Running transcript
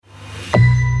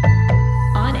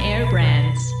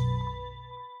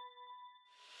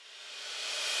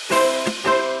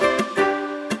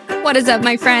What is up,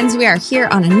 my friends? We are here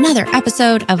on another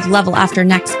episode of Level After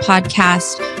Next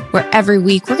podcast, where every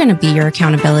week we're going to be your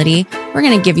accountability. We're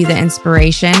going to give you the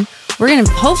inspiration. We're going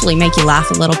to hopefully make you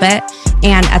laugh a little bit.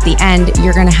 And at the end,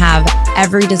 you're going to have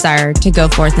every desire to go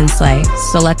forth and slay.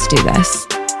 So let's do this.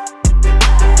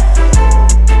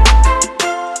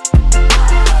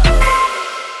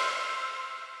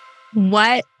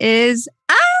 What is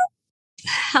up?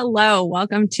 Hello,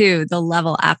 welcome to the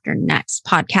Level After Next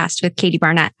podcast with Katie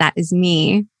Barnett. That is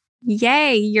me.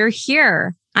 Yay, you're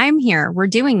here. I'm here. We're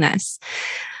doing this.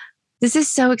 This is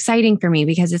so exciting for me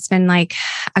because it's been like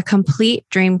a complete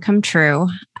dream come true.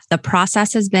 The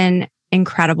process has been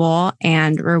incredible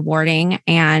and rewarding,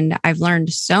 and I've learned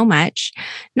so much,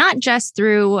 not just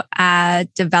through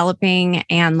developing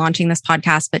and launching this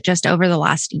podcast, but just over the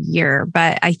last year.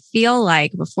 But I feel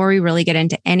like before we really get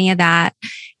into any of that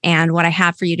and what I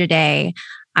have for you today,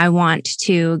 I want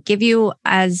to give you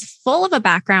as full of a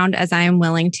background as I am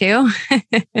willing to.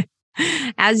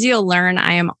 As you'll learn,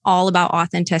 I am all about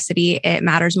authenticity. It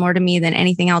matters more to me than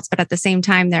anything else. But at the same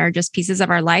time, there are just pieces of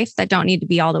our life that don't need to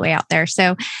be all the way out there.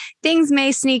 So things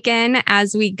may sneak in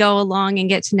as we go along and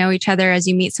get to know each other as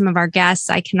you meet some of our guests.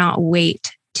 I cannot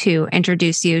wait to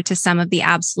introduce you to some of the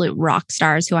absolute rock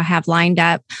stars who I have lined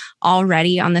up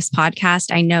already on this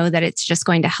podcast. I know that it's just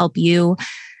going to help you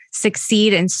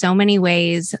succeed in so many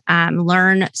ways,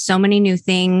 learn so many new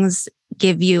things,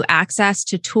 give you access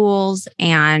to tools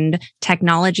and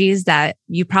technologies that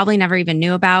you probably never even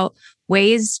knew about,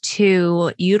 ways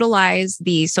to utilize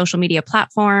the social media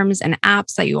platforms and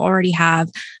apps that you already have.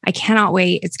 I cannot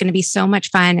wait. It's going to be so much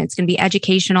fun. It's going to be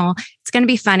educational. It's going to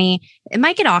be funny. It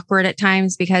might get awkward at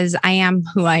times because I am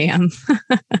who I am.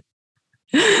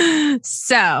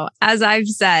 So, as I've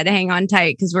said, hang on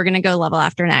tight because we're going to go level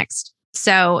after next.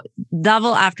 So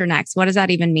level after next, what does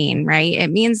that even mean, right?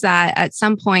 It means that at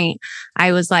some point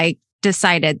I was like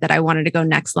decided that I wanted to go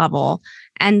next level.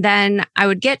 And then I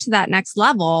would get to that next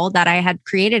level that I had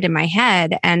created in my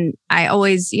head. And I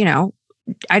always,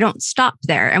 I don't stop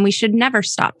there, and we should never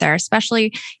stop there,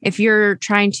 especially if you're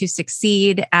trying to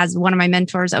succeed. As one of my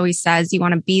mentors always says, you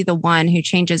want to be the one who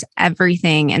changes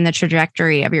everything in the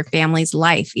trajectory of your family's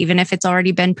life, even if it's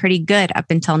already been pretty good up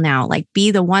until now. Like,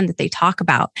 be the one that they talk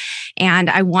about. And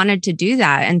I wanted to do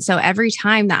that. And so every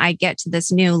time that I get to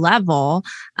this new level,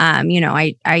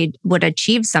 I would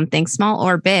achieve something small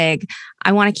or big.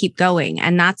 I want to keep going.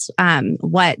 And that's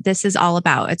what this is all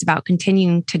about. It's about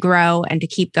continuing to grow and to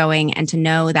keep going and to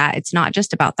know that it's not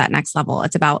just about that next level.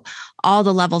 It's about all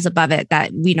the levels above it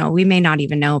that we may not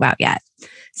even know about yet.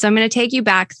 So I'm going to take you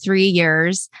back 3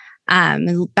 years,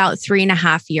 about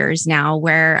 3.5 years now,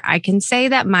 where I can say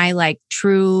that my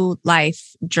true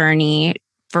life journey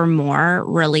for more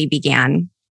really began.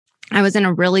 I was in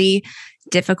a really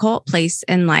difficult place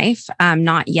in life,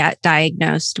 not yet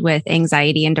diagnosed with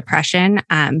anxiety and depression,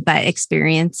 but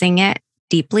experiencing it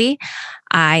deeply.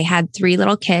 I had 3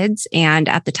 little kids, and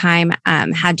at the time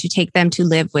had to take them to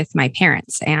live with my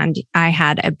parents. And I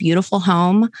had a beautiful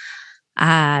home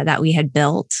that we had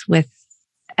built with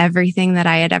everything that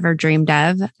I had ever dreamed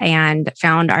of, and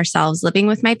found ourselves living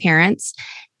with my parents.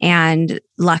 And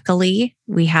luckily,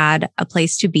 we had a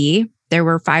place to be. There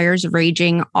were fires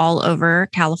raging all over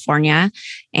California.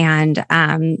 And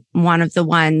one of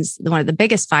the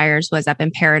biggest fires was up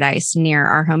in Paradise near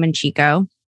our home in Chico.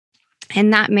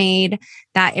 And that made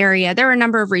that area, there were a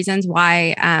number of reasons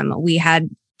why we had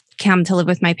come to live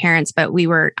with my parents, but we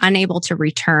were unable to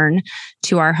return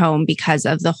to our home because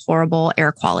of the horrible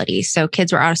air quality. So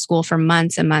kids were out of school for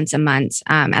months and months and months.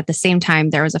 At the same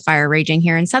time, there was a fire raging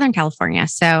here in Southern California.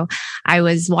 So I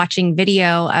was watching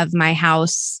video of my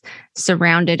house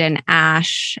surrounded in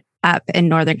ash up in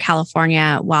Northern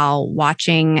California while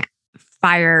watching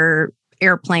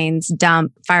airplanes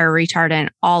dump fire retardant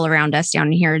all around us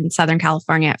down here in Southern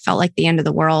California. It felt like the end of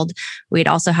the world. We'd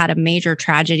also had a major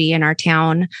tragedy in our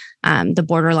town, the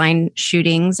borderline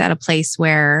shootings at a place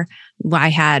where I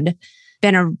had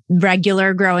been a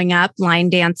regular growing up,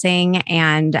 line dancing,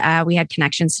 and we had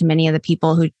connections to many of the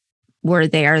people who were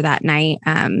there that night,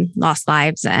 lost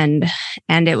lives. And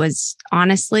it was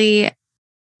honestly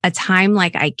a time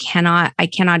like I cannot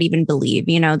even believe.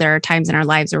 There are times in our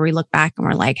lives where we look back and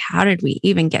we're like, how did we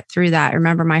even get through that? I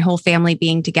remember my whole family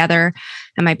being together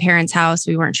at my parents' house.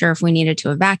 We weren't sure if we needed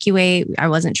to evacuate. I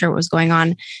wasn't sure what was going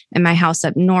on in my house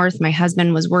up north. My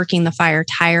husband was working the fire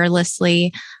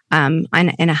tirelessly in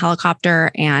a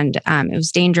helicopter, and it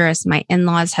was dangerous. My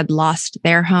in-laws had lost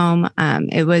their home.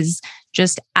 It was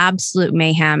just absolute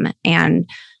mayhem and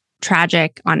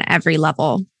tragic on every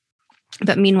level.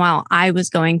 But meanwhile, I was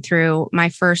going through my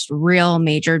first real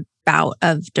major bout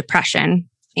of depression.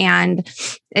 And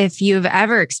if you've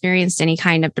ever experienced any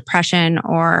kind of depression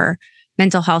or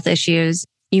mental health issues,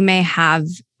 you may have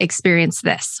experienced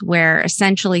this, where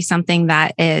essentially something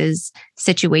that is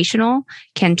situational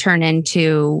can turn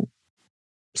into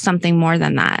something more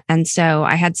than that. And so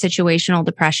I had situational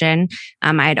depression.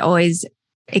 I had always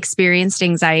experienced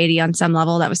anxiety on some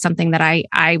level. That was something that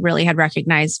I really had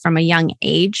recognized from a young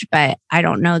age, but I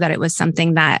don't know that it was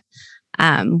something that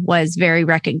was very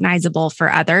recognizable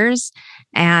for others.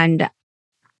 And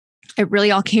it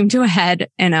really all came to a head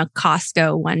in a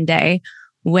Costco one day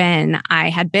when I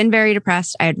had been very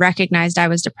depressed. I had recognized I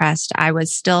was depressed. I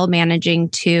was still managing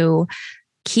to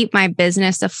keep my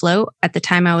business afloat. At the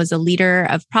time, I was a leader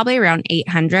of probably around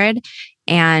 800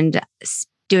 and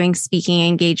doing speaking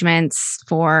engagements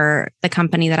for the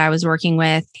company that I was working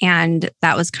with. And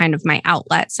that was kind of my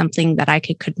outlet, something that I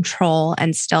could control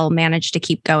and still manage to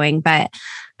keep going. But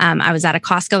I was at a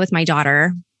Costco with my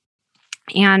daughter.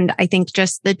 And I think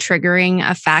just the triggering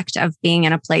effect of being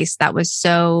in a place that was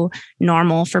so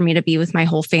normal for me to be with my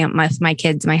whole family, with my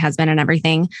kids, my husband and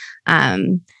everything.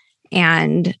 And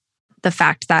the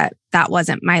fact that that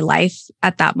wasn't my life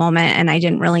at that moment. And I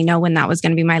didn't really know when that was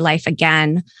going to be my life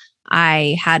again.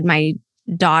 I had my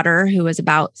daughter, who was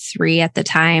about 3 at the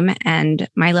time, and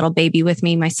my little baby with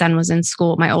me. My son was in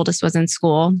school. My oldest was in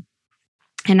school.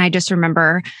 And I just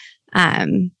remember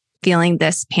feeling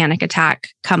this panic attack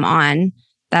come on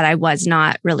that I was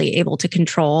not really able to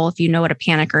control. If you know what a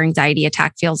panic or anxiety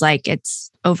attack feels like,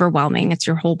 it's overwhelming. It's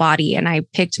your whole body. And I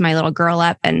picked my little girl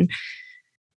up and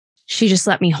she just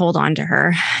let me hold on to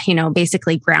her,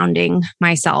 basically grounding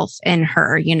myself in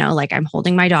her, like I'm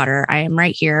holding my daughter. I am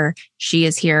right here. She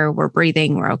is here. We're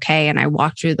breathing. We're okay. And I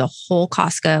walked through the whole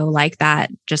Costco like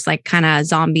that, just like kind of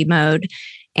zombie mode,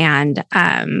 and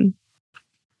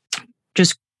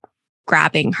just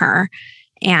grabbing her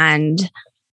and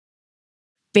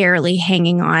barely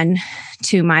hanging on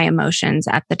to my emotions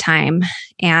at the time,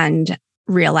 and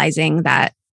realizing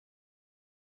that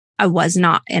I was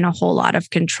not in a whole lot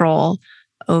of control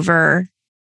over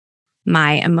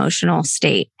my emotional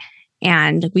state.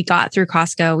 And we got through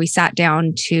Costco. We sat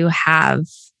down to have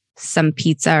some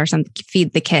pizza or something,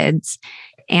 feed the kids.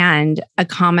 And a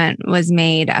comment was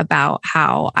made about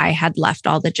how I had left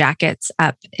all the jackets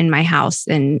up in my house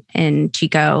in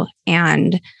Chico.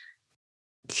 And,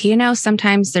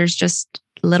 sometimes there's just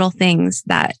little things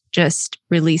that just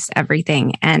release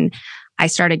everything. And I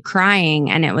started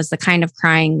crying, and it was the kind of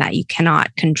crying that you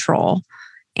cannot control.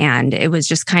 And it was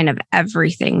just kind of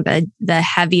everything. The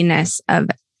heaviness of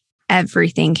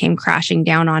everything came crashing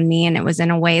down on me. And it was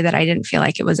in a way that I didn't feel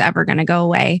like it was ever going to go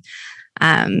away.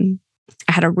 I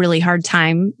had a really hard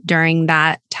time during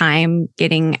that time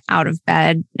getting out of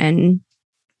bed. And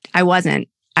I wasn't,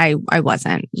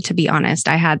 to be honest.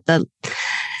 I had the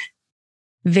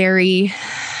very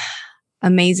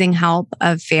amazing help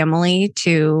of family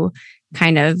to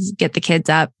kind of get the kids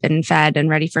up and fed and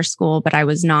ready for school, but I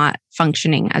was not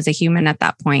functioning as a human at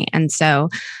that point. And so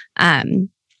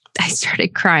I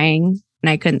started crying, and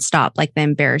I couldn't stop, like the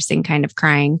embarrassing kind of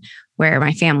crying where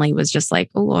my family was just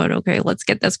like, oh Lord, okay, let's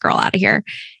get this girl out of here.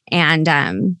 And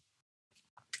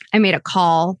I made a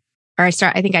call, or I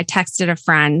think I texted a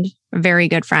friend, a very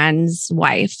good friend's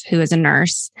wife, who is a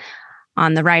nurse,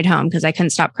 on the ride home because I couldn't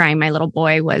stop crying. My little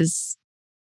boy was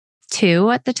 2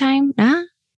 at the time.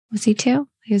 Was he 2?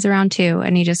 He was around 2.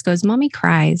 And he just goes, Mommy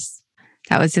cries.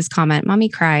 That was his comment. Mommy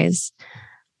cries.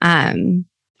 And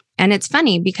it's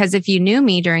funny because if you knew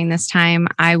me during this time,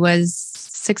 I was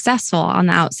successful on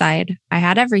the outside. I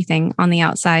had everything on the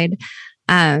outside.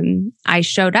 I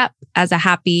showed up as a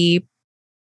happy,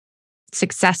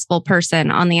 successful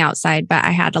person on the outside, but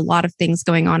I had a lot of things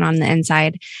going on the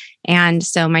inside. And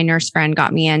so my nurse friend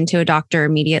got me into a doctor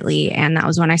immediately. And that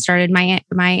was when I started my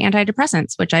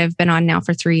antidepressants, which I've been on now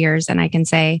for 3 years. And I can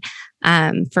say,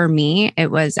 for me,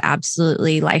 it was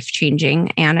absolutely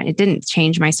life-changing, and it didn't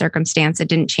change my circumstance. It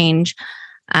didn't change,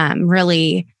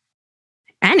 really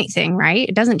anything, right?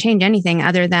 It doesn't change anything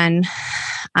other than,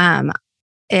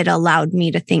 it allowed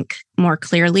me to think more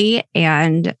clearly,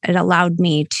 and it allowed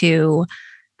me to,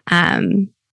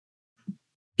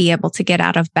 be able to get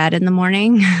out of bed in the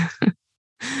morning,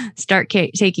 start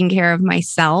taking care of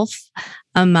myself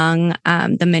among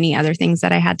the many other things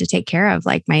that I had to take care of,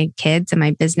 like my kids and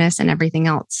my business and everything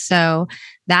else. So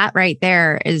that right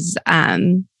there is,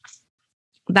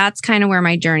 that's kind of where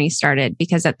my journey started,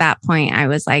 because at that point I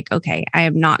was like, okay, I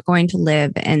am not going to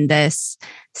live in this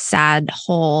sad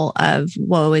hole of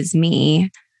woe is me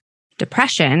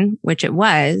depression, which it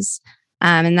was.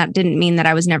 And that didn't mean that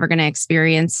I was never going to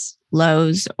experience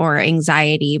lows or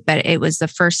anxiety, but it was the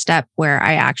first step where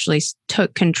I actually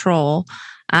took control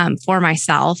for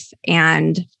myself.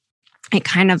 And it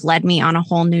kind of led me on a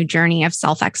whole new journey of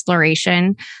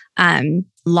self-exploration.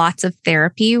 Lots of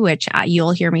therapy, which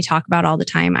you'll hear me talk about all the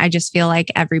time. I just feel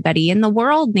like everybody in the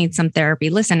world needs some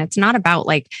therapy. Listen, it's not about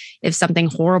like if something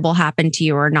horrible happened to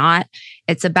you or not.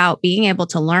 It's about being able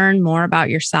to learn more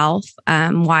about yourself,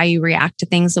 why you react to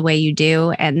things the way you do.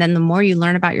 And then the more you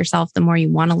learn about yourself, the more you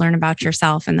want to learn about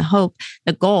yourself. And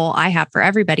the goal I have for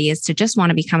everybody is to just want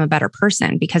to become a better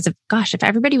person. Because if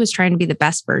everybody was trying to be the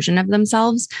best version of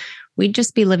themselves, we'd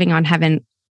just be living on heaven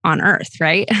on earth,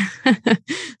 right?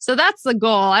 So that's the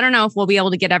goal. I don't know if we'll be able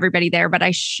to get everybody there, but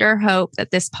I sure hope that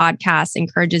this podcast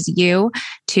encourages you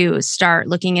to start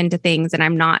looking into things. And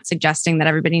I'm not suggesting that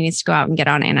everybody needs to go out and get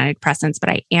on antidepressants,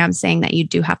 but I am saying that you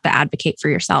do have to advocate for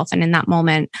yourself. And in that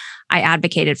moment, I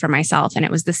advocated for myself, and it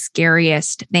was the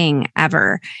scariest thing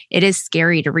ever. It is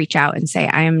scary to reach out and say,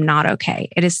 I am not okay.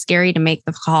 It is scary to make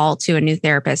the call to a new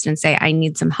therapist and say, I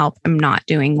need some help. I'm not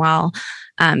doing well.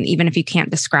 Even if you can't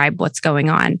describe what's going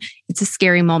on, it's a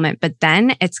scary moment. But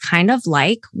then it's kind of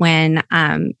like when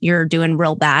you're doing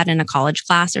real bad in a college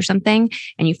class or something,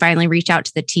 and you finally reach out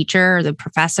to the teacher or the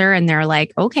professor, and they're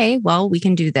like, okay, well, we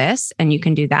can do this and you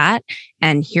can do that.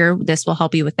 And here, this will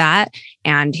help you with that.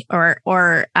 And,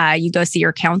 or you go see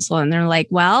your counselor and they're like,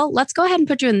 well, let's go ahead and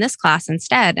put you in this class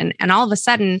instead. And all of a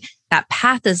sudden that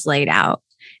path is laid out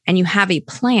and you have a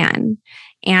plan.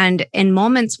 And in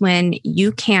moments when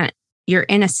you're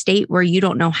in a state where you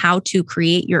don't know how to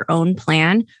create your own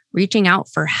plan, reaching out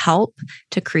for help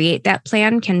to create that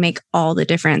plan can make all the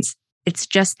difference. It's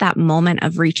just that moment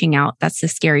of reaching out. That's the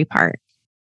scary part.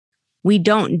 We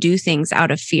don't do things out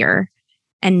of fear.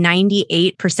 And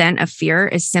 98% of fear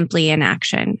is simply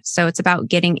inaction. So it's about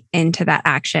getting into that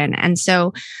action. And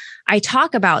so I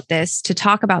talk about this to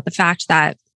talk about the fact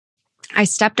that I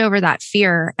stepped over that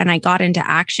fear and I got into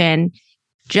action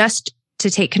just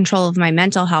to take control of my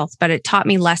mental health, but it taught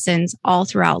me lessons all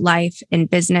throughout life in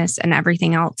business and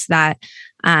everything else that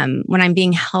when I'm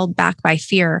being held back by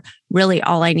fear, really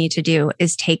all I need to do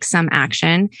is take some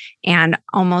action. And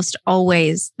almost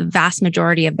always the vast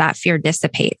majority of that fear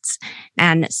dissipates.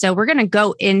 And so we're going to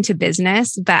go into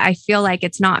business, but I feel like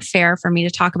it's not fair for me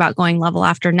to talk about going level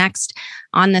after next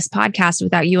on this podcast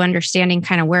without you understanding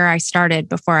kind of where I started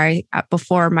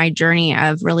before my journey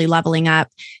of really leveling up,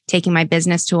 taking my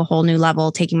business to a whole new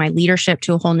level, taking my leadership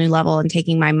to a whole new level, and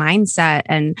taking my mindset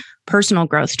and personal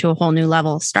growth to a whole new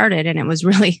level started. And it was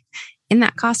really in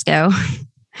that Costco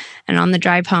and on the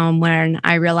drive home when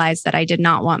I realized that I did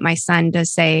not want my son to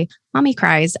say, "Mommy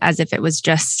cries," as if it was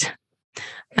just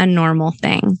a normal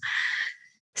thing.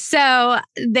 So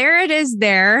there it is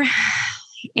there.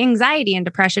 Anxiety and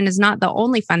depression is not the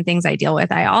only fun things I deal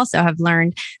with. I also have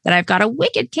learned that I've got a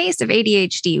wicked case of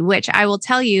ADHD, which I will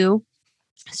tell you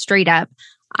straight up,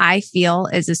 I feel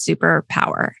is a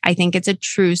superpower. I think it's a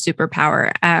true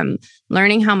superpower.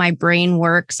 Learning how my brain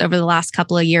works over the last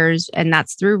couple of years, and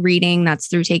that's through reading, that's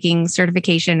through taking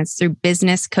certification, it's through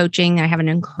business coaching. I have an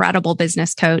incredible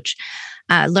business coach.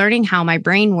 Learning how my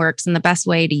brain works and the best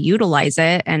way to utilize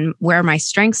it and where my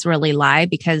strengths really lie,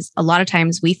 because a lot of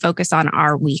times we focus on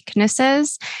our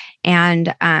weaknesses.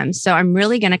 And so I'm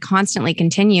really going to constantly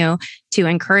continue to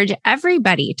encourage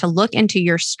everybody to look into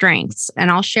your strengths.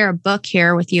 And I'll share a book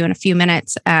here with you in a few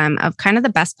minutes of kind of the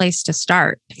best place to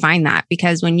start to find that.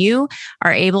 Because when you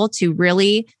are able to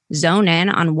really zone in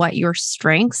on what your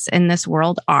strengths in this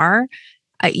world are,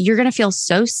 you're going to feel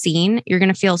so seen. You're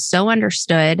going to feel so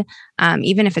understood,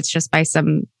 even if it's just by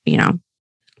some,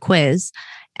 quiz.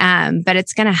 But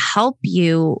it's going to help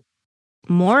you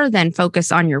more than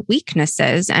focus on your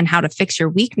weaknesses and how to fix your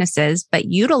weaknesses, but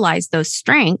utilize those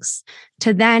strengths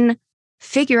to then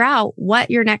figure out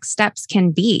what your next steps can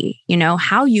be,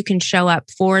 how you can show up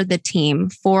for the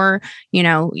team, for,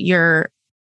 your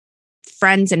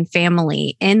friends and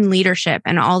family, in leadership,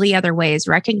 and all the other ways.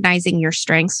 Recognizing your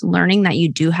strengths, learning that you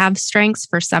do have strengths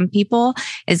for some people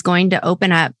is going to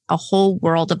open up a whole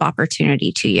world of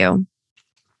opportunity to you.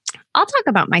 I'll talk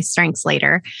about my strengths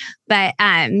later, but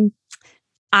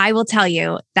I will tell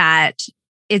you that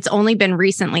it's only been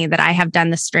recently that I have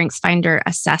done the Strengths Finder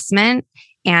assessment,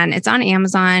 and it's on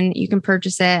Amazon. You can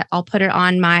purchase it. I'll put it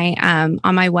on my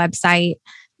website,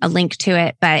 a link to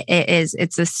it, but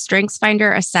it's a Strengths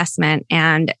Finder assessment.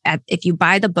 And if you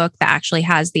buy the book that actually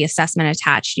has the assessment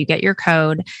attached, you get your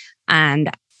code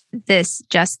and this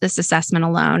assessment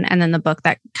alone. And then the book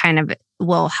that kind of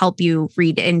will help you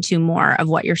read into more of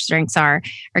what your strengths are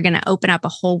going to open up a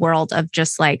whole world of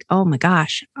just like, oh my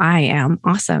gosh, I am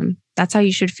awesome. That's how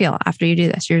you should feel after you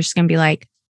do this. You're just going to be like,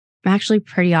 I'm actually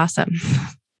pretty awesome.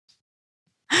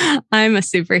 I'm a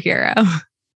superhero.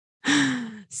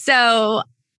 So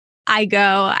I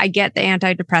get the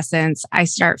antidepressants. I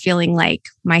start feeling like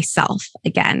myself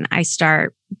again. I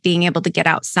start being able to get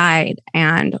outside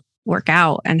and work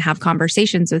out and have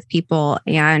conversations with people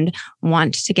and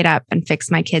want to get up and fix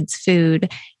my kids'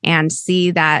 food and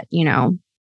see that,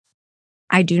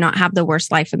 I do not have the worst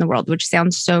life in the world, which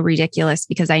sounds so ridiculous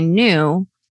because I knew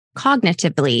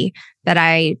cognitively that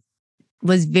I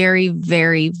was very,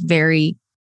 very, very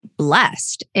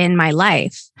blessed in my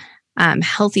life.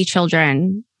 Healthy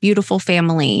children, beautiful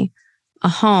family, a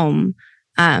home,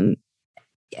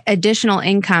 additional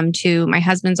income to my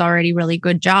husband's already really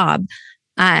good job.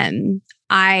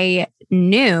 I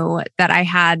knew that I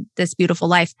had this beautiful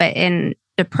life, but in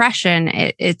depression,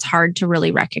 it's hard to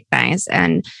really recognize.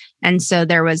 And so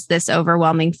there was this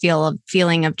overwhelming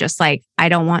feeling of just like, I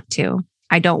don't want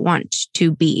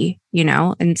to be,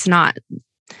 and it's not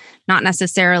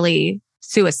necessarily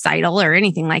suicidal or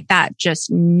anything like that,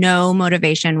 just no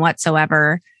motivation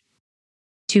whatsoever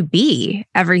to be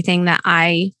everything that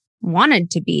I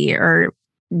wanted to be or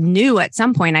knew at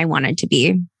some point I wanted to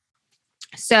be.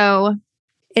 So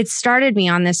it started me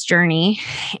on this journey.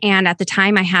 And at the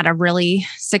time, I had a really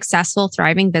successful,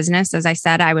 thriving business. As I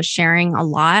said, I was sharing a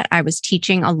lot. I was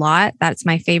teaching a lot. That's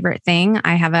my favorite thing.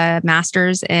 I have a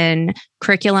master's in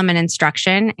curriculum and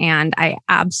instruction, and I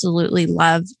absolutely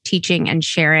love teaching and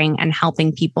sharing and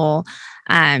helping people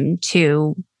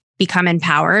to become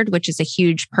empowered, which is a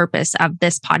huge purpose of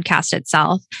this podcast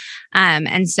itself.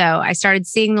 And so I started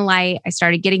seeing the light. I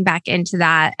started getting back into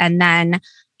that. And then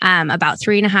about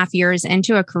 3.5 years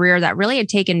into a career that really had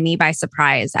taken me by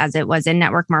surprise, as it was in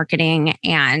network marketing,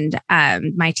 and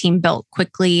my team built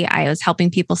quickly. I was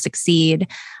helping people succeed.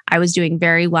 I was doing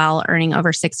very well, earning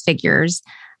over 6 figures.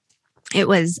 It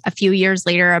was a few years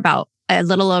later, about a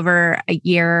little over a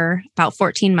year, about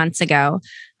 14 months ago,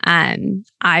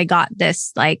 I got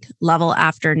this like level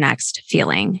after next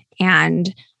feeling.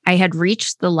 And I had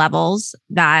reached the levels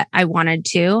that I wanted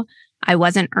to. I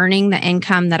wasn't earning the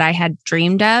income that I had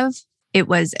dreamed of. It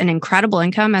was an incredible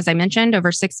income, as I mentioned,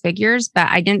 over 6 figures, but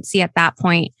I didn't see at that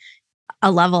point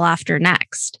a level after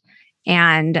next.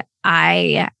 And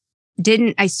I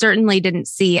certainly didn't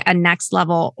see a next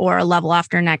level or a level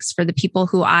after next for the people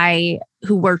who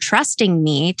were trusting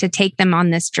me to take them on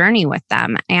this journey with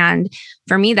them. And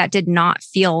for me, that did not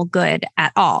feel good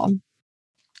at all.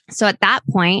 So at that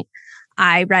point,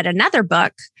 I read another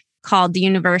book called The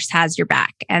Universe Has Your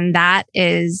Back. And that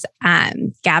is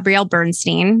Gabrielle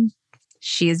Bernstein.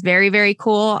 She is very, very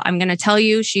cool. I'm going to tell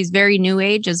you, she's very new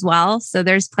age as well. So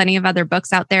there's plenty of other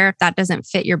books out there if that doesn't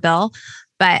fit your bill.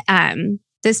 But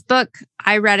this book,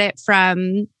 I read it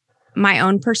from my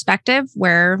own perspective,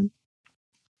 where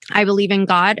I believe in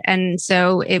God. And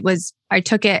so I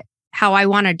took it how I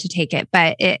wanted to take it,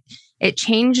 but it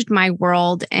changed my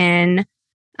world in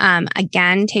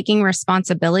again, taking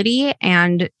responsibility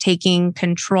and taking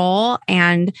control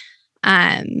and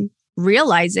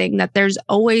realizing that there's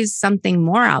always something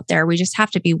more out there. We just have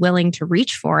to be willing to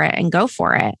reach for it and go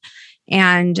for it.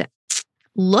 And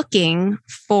looking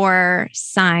for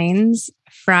signs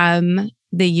from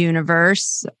the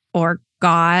universe or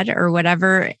God or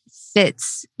whatever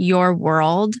fits your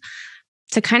world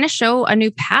to kind of show a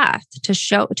new path,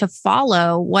 to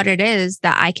follow what it is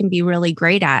that I can be really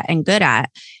great at and good at.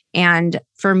 And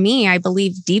for me, I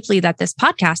believe deeply that this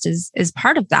podcast is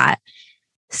part of that.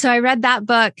 So I read that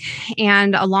book,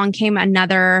 and along came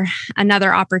another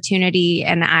opportunity,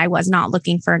 and I was not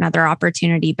looking for another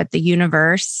opportunity, but the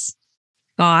universe,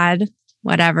 God,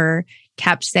 whatever,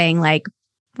 kept saying like,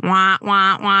 wah,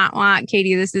 wah, wah, wah,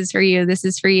 Katie, this is for you. This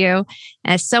is for you.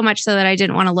 And it's so much so that I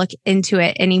didn't want to look into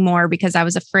it anymore because I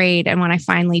was afraid. And when I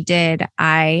finally did,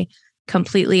 I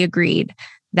completely agreed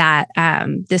that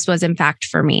this was in fact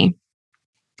for me.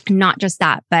 Not just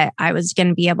that, but I was going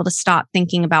to be able to stop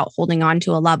thinking about holding on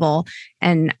to a level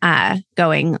and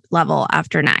going level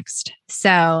after next.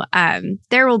 So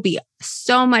there will be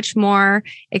so much more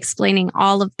explaining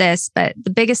all of this. But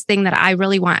the biggest thing that I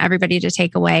really want everybody to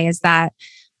take away is that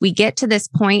we get to this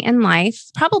point in life,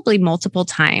 probably multiple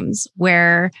times,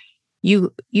 where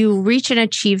you reach an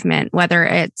achievement, whether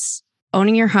it's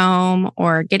owning your home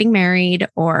or getting married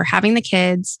or having the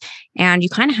kids, and you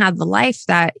kind of have the life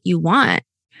that you want.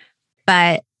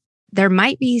 But there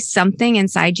might be something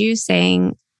inside you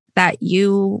saying that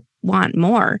you want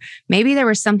more. Maybe there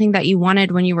was something that you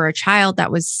wanted when you were a child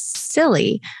that was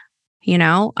silly.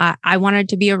 I wanted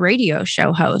to be a radio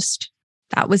show host.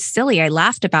 That was silly. I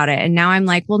laughed about it. And now I'm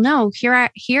like, well, no,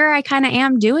 here I kind of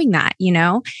am doing that,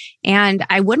 and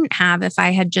I wouldn't have if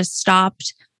I had just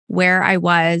stopped where I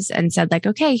was and said like,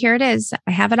 okay, here it is.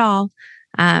 I have it all.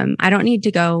 I don't need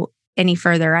to go any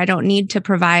further. I don't need to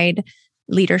provide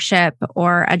leadership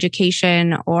or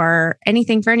education or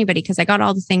anything for anybody because I got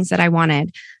all the things that I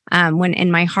wanted. When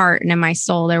in my heart and in my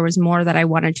soul, there was more that I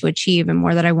wanted to achieve and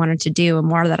more that I wanted to do and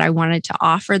more that I wanted to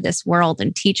offer this world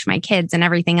and teach my kids and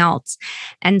everything else.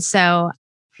 And so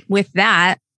with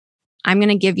that, I'm going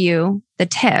to give you the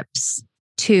tips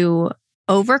to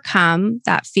overcome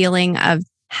that feeling of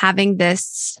having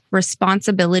this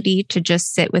responsibility to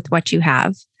just sit with what you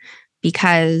have,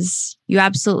 because you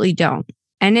absolutely don't.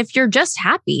 And if you're just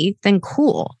happy, then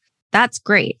cool. That's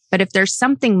great. But if there's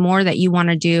something more that you want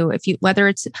to do, whether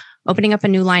it's opening up a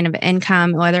new line of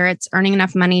income, whether it's earning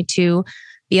enough money to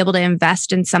be able to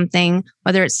invest in something,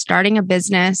 whether it's starting a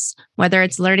business, whether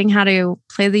it's learning how to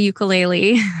play the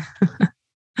ukulele,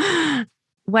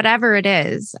 whatever it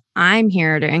is, I'm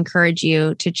here to encourage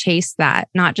you to chase that,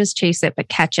 not just chase it, but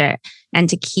catch it and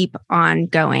to keep on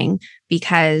going,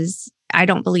 because I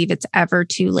don't believe it's ever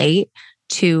too late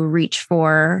to reach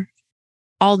for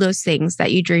all those things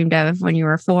that you dreamed of when you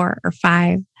were 4 or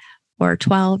 5 or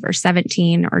 12 or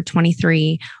 17 or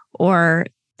 23, or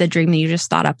the dream that you just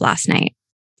thought up last night.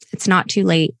 It's not too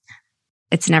late.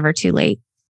 It's never too late.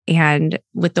 And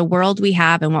with the world we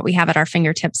have and what we have at our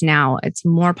fingertips now, it's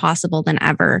more possible than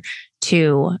ever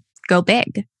to go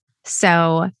big.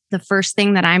 So the first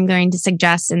thing that I'm going to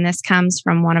suggest, and this comes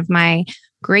from one of my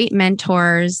great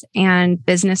mentors and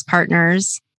business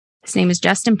partners, his name is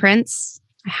Justin Prince.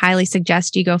 I highly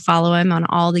suggest you go follow him on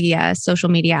all the social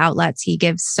media outlets. He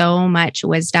gives so much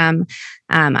wisdom.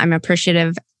 I'm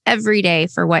appreciative every day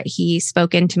for what he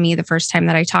spoke into me the first time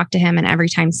that I talked to him and every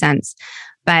time since.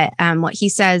 But what he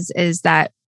says is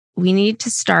that we need to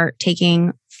start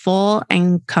taking full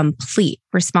and complete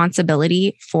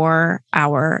responsibility for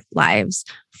our lives,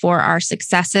 for our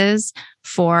successes,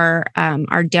 for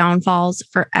our downfalls,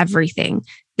 for everything.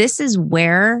 This is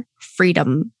where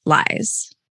freedom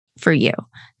lies for you.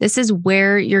 This is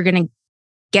where you're going to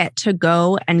get to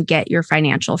go and get your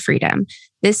financial freedom.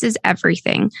 This is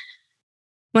everything.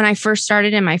 When I first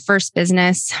started in my first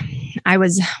business, I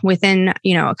was within,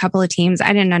 a couple of teams.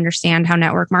 I didn't understand how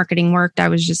network marketing worked. I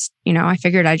was just, I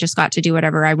figured I just got to do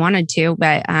whatever I wanted to,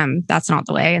 but that's not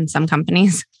the way in some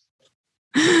companies.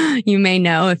 You may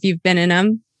know if you've been in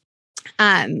them.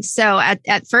 So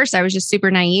at first I was just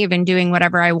super naive and doing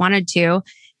whatever I wanted to.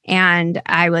 And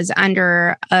I was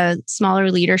under a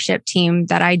smaller leadership team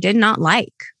that I did not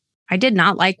like. I did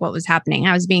not like what was happening.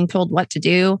 I was being told what to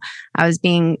do. I was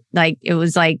being like, it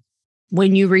was like,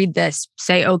 when you read this,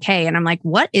 say, okay. And I'm like,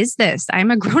 what is this?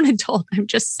 I'm a grown adult. I'm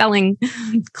just selling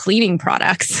cleaning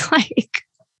products. Like,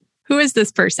 who is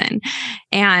this person?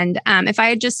 And if I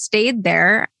had just stayed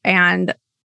there and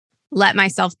let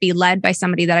myself be led by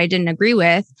somebody that I didn't agree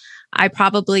with, I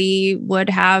probably would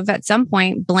have at some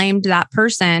point blamed that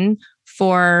person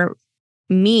for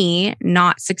me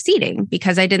not succeeding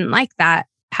because I didn't like that,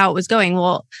 how it was going.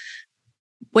 Well,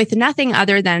 with nothing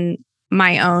other than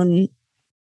my own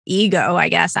ego, I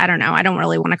guess. I don't know. I don't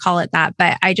really want to call it that,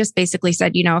 but I just basically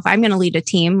said, if I'm going to lead a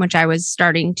team, which I was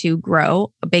starting to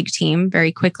grow a big team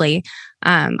very quickly,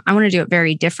 I want to do it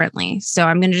very differently. So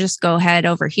I'm going to just go ahead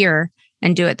over here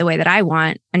and do it the way that I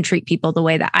want and treat people the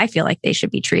way that I feel like they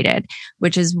should be treated,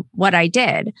 which is what I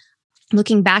did.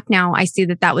 Looking back now, I see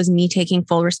that was me taking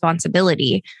full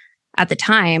responsibility. At the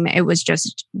time, it was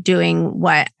just doing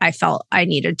what I felt I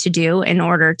needed to do in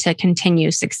order to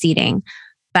continue succeeding.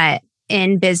 But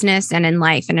in business and in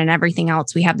life and in everything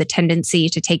else, we have the tendency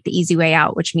to take the easy way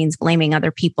out, which means blaming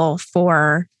other people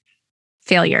for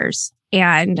failures.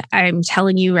 And I'm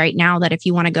telling you right now that if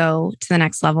you want to go to the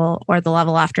next level or the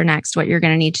level after next, what you're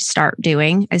going to need to start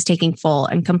doing is taking full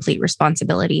and complete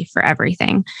responsibility for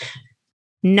everything.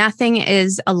 Nothing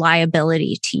is a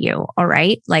liability to you. All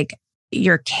right. Like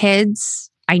your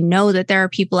kids, I know that there are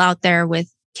people out there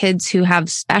with kids who have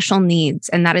special needs,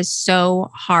 and that is so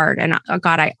hard. And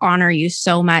God, I honor you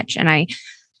so much. And I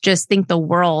just think the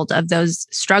world of those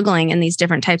struggling in these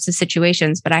different types of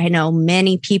situations. But I know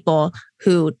many people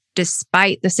who,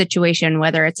 despite the situation,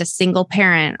 whether it's a single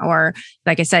parent or,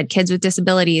 like I said, kids with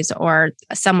disabilities or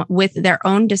someone with their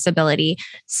own disability,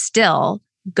 still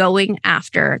going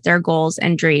after their goals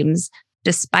and dreams,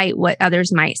 despite what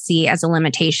others might see as a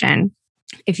limitation.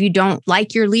 If you don't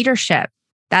like your leadership,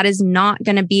 that is not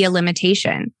going to be a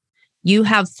limitation. You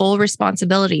have full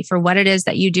responsibility for what it is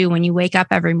that you do when you wake up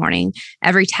every morning,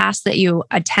 every task that you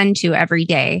attend to every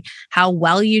day, how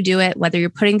well you do it, whether you're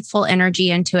putting full energy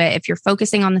into it, if you're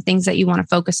focusing on the things that you want to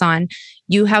focus on.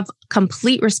 You have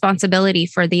complete responsibility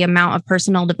for the amount of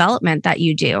personal development that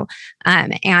you do.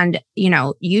 And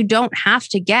you don't have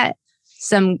to get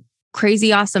some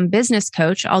crazy awesome business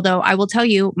coach. Although I will tell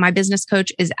you, my business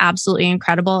coach is absolutely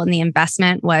incredible and the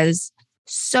investment was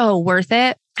So worth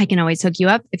it. I can always hook you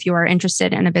up if you are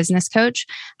interested in a business coach.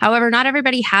 However, not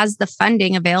everybody has the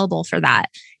funding available for that.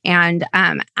 And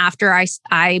after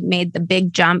I made the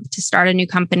big jump to start a new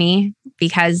company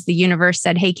because the universe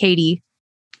said, hey, Katie,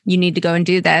 you need to go and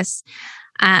do this.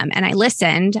 And I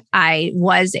listened, I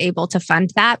was able to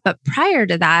fund that. But prior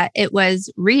to that, it was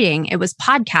reading, it was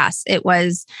podcasts, it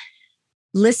was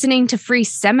listening to free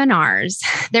seminars.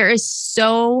 There is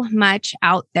so much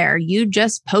out there. You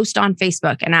just post on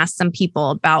Facebook and ask some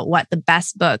people about what the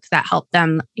best book that helped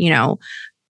them,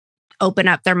 open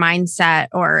up their mindset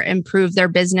or improve their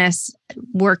business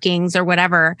workings or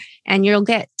whatever. And you'll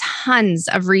get tons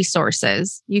of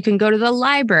resources. You can go to the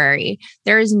library.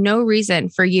 There is no reason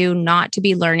for you not to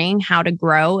be learning how to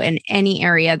grow in any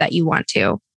area that you want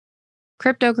to.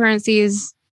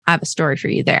 Cryptocurrencies, I have a story for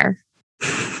you there.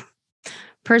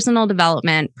 Personal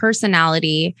development,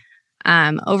 personality,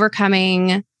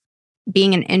 overcoming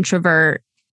being an introvert,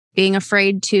 being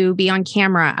afraid to be on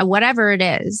camera, whatever it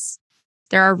is,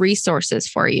 there are resources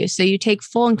for you. So you take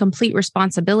full and complete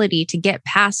responsibility to get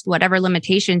past whatever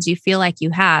limitations you feel like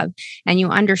you have. And you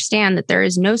understand that there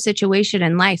is no situation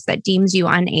in life that deems you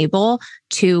unable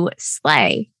to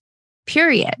slay,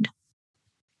 period.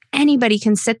 Anybody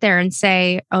can sit there and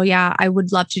say, oh yeah, I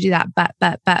would love to do that, but.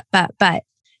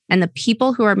 And the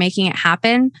people who are making it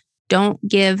happen don't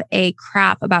give a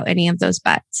crap about any of those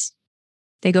buts.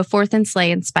 They go forth and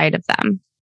slay in spite of them.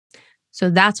 So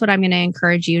that's what I'm going to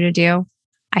encourage you to do.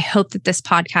 I hope that this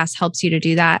podcast helps you to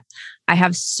do that. I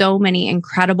have so many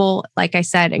incredible, like I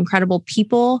said, incredible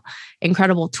people,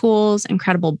 incredible tools,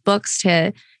 incredible books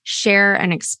to share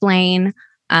and explain,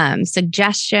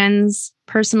 suggestions,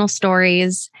 personal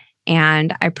stories,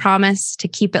 and I promise to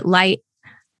keep it light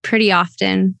pretty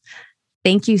often.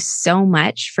 Thank you so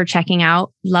much for checking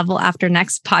out Level After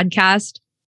Next podcast.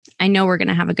 I know we're going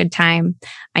to have a good time.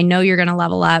 I know you're going to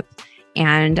level up,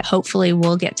 and hopefully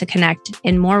we'll get to connect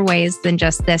in more ways than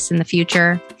just this in the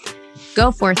future.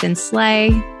 Go forth and slay.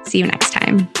 See you next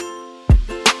time.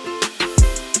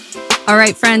 All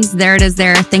right, friends, there it is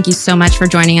there. Thank you so much for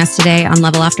joining us today on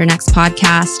Level After Next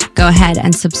podcast. Go ahead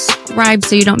and subscribe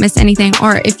so you don't miss anything.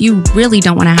 Or if you really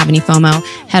don't want to have any FOMO,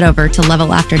 head over to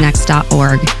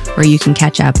levelafternext.org where you can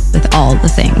catch up with all the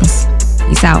things.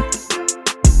 Peace out.